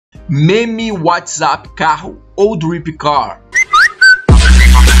Meme WhatsApp Carro ou Drip Car.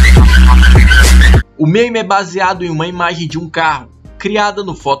 O meme é baseado em uma imagem de um carro, criada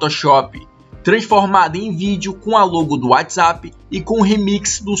no Photoshop, transformada em vídeo com a logo do WhatsApp e com o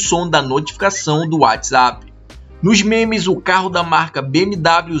remix do som da notificação do WhatsApp. Nos memes, o carro da marca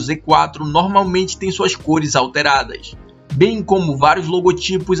BMW Z4 normalmente tem suas cores alteradas, bem como vários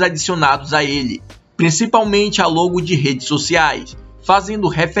logotipos adicionados a ele, principalmente a logo de redes sociais, fazendo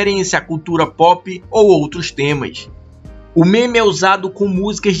referência à cultura pop ou outros temas. O meme é usado com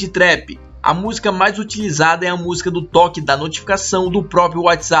músicas de trap. A música mais utilizada é a música do toque da notificação do próprio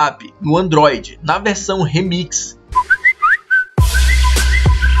WhatsApp, no Android, na versão remix.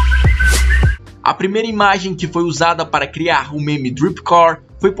 A primeira imagem que foi usada para criar o meme Drip Car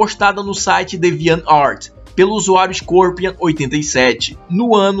foi postada no site DeviantArt, pelo usuário Scorpion87,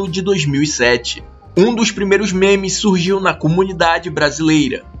 no ano de 2007. Um dos primeiros memes surgiu na comunidade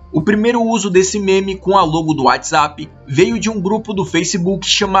brasileira. O primeiro uso desse meme com a logo do WhatsApp veio de um grupo do Facebook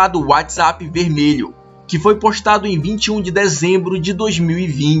chamado WhatsApp Vermelho, que foi postado em 21 de dezembro de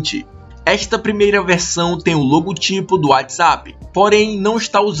 2020. Esta primeira versão tem o logotipo do WhatsApp, porém não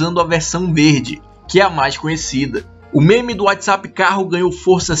está usando a versão verde, que é a mais conhecida. O meme do WhatsApp Carro ganhou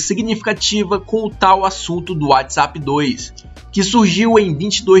força significativa com o tal assunto do WhatsApp 2, que surgiu em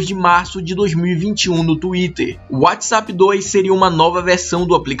 22 de março de 2021 no Twitter. O WhatsApp 2 seria uma nova versão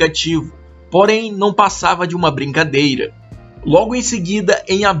do aplicativo, porém não passava de uma brincadeira. Logo em seguida,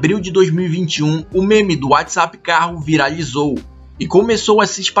 em abril de 2021, o meme do WhatsApp Carro viralizou e começou a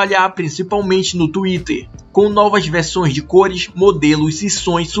se espalhar principalmente no Twitter, com novas versões de cores, modelos e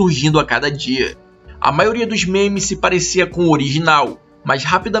sons surgindo a cada dia. A maioria dos memes se parecia com o original, mas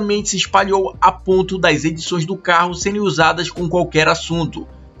rapidamente se espalhou a ponto das edições do carro serem usadas com qualquer assunto,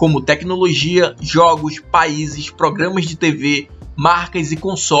 como tecnologia, jogos, países, programas de TV, marcas e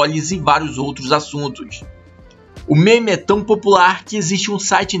consoles e vários outros assuntos. O meme é tão popular que existe um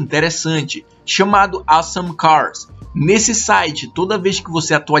site interessante, chamado Assuntos Pesquisáveis. Nesse site, toda vez que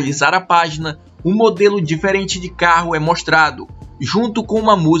você atualizar a página, um modelo diferente de carro é mostrado, junto com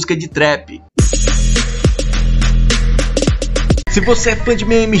uma música de trap. Se você é fã de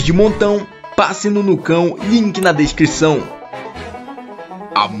memes de montão, passe no Nucão, link na descrição.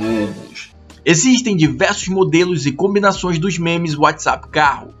 Amigos. Existem diversos modelos e combinações dos memes WhatsApp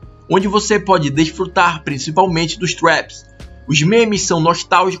Carro, onde você pode desfrutar principalmente dos traps. Os memes são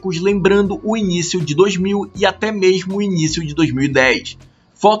nostálgicos, lembrando o início de 2000 e até mesmo o início de 2010.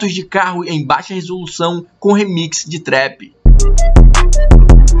 Fotos de carro em baixa resolução com remix de trap.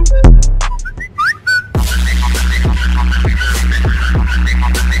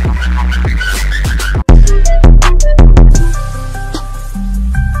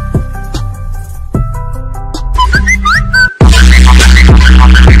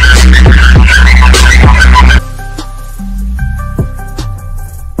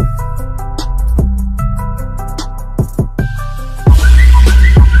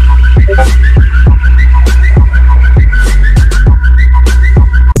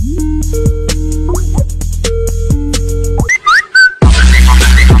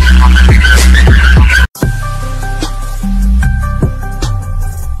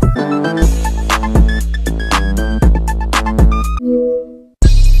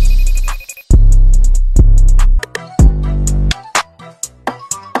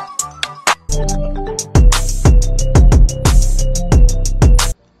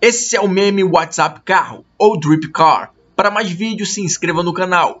 Esse é o meme WhatsApp Carro ou Drip Car. Para mais vídeos, se inscreva no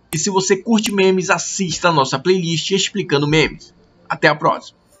canal. E se você curte memes, assista a nossa playlist Explicando Memes. Até a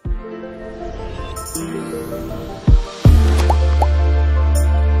próxima.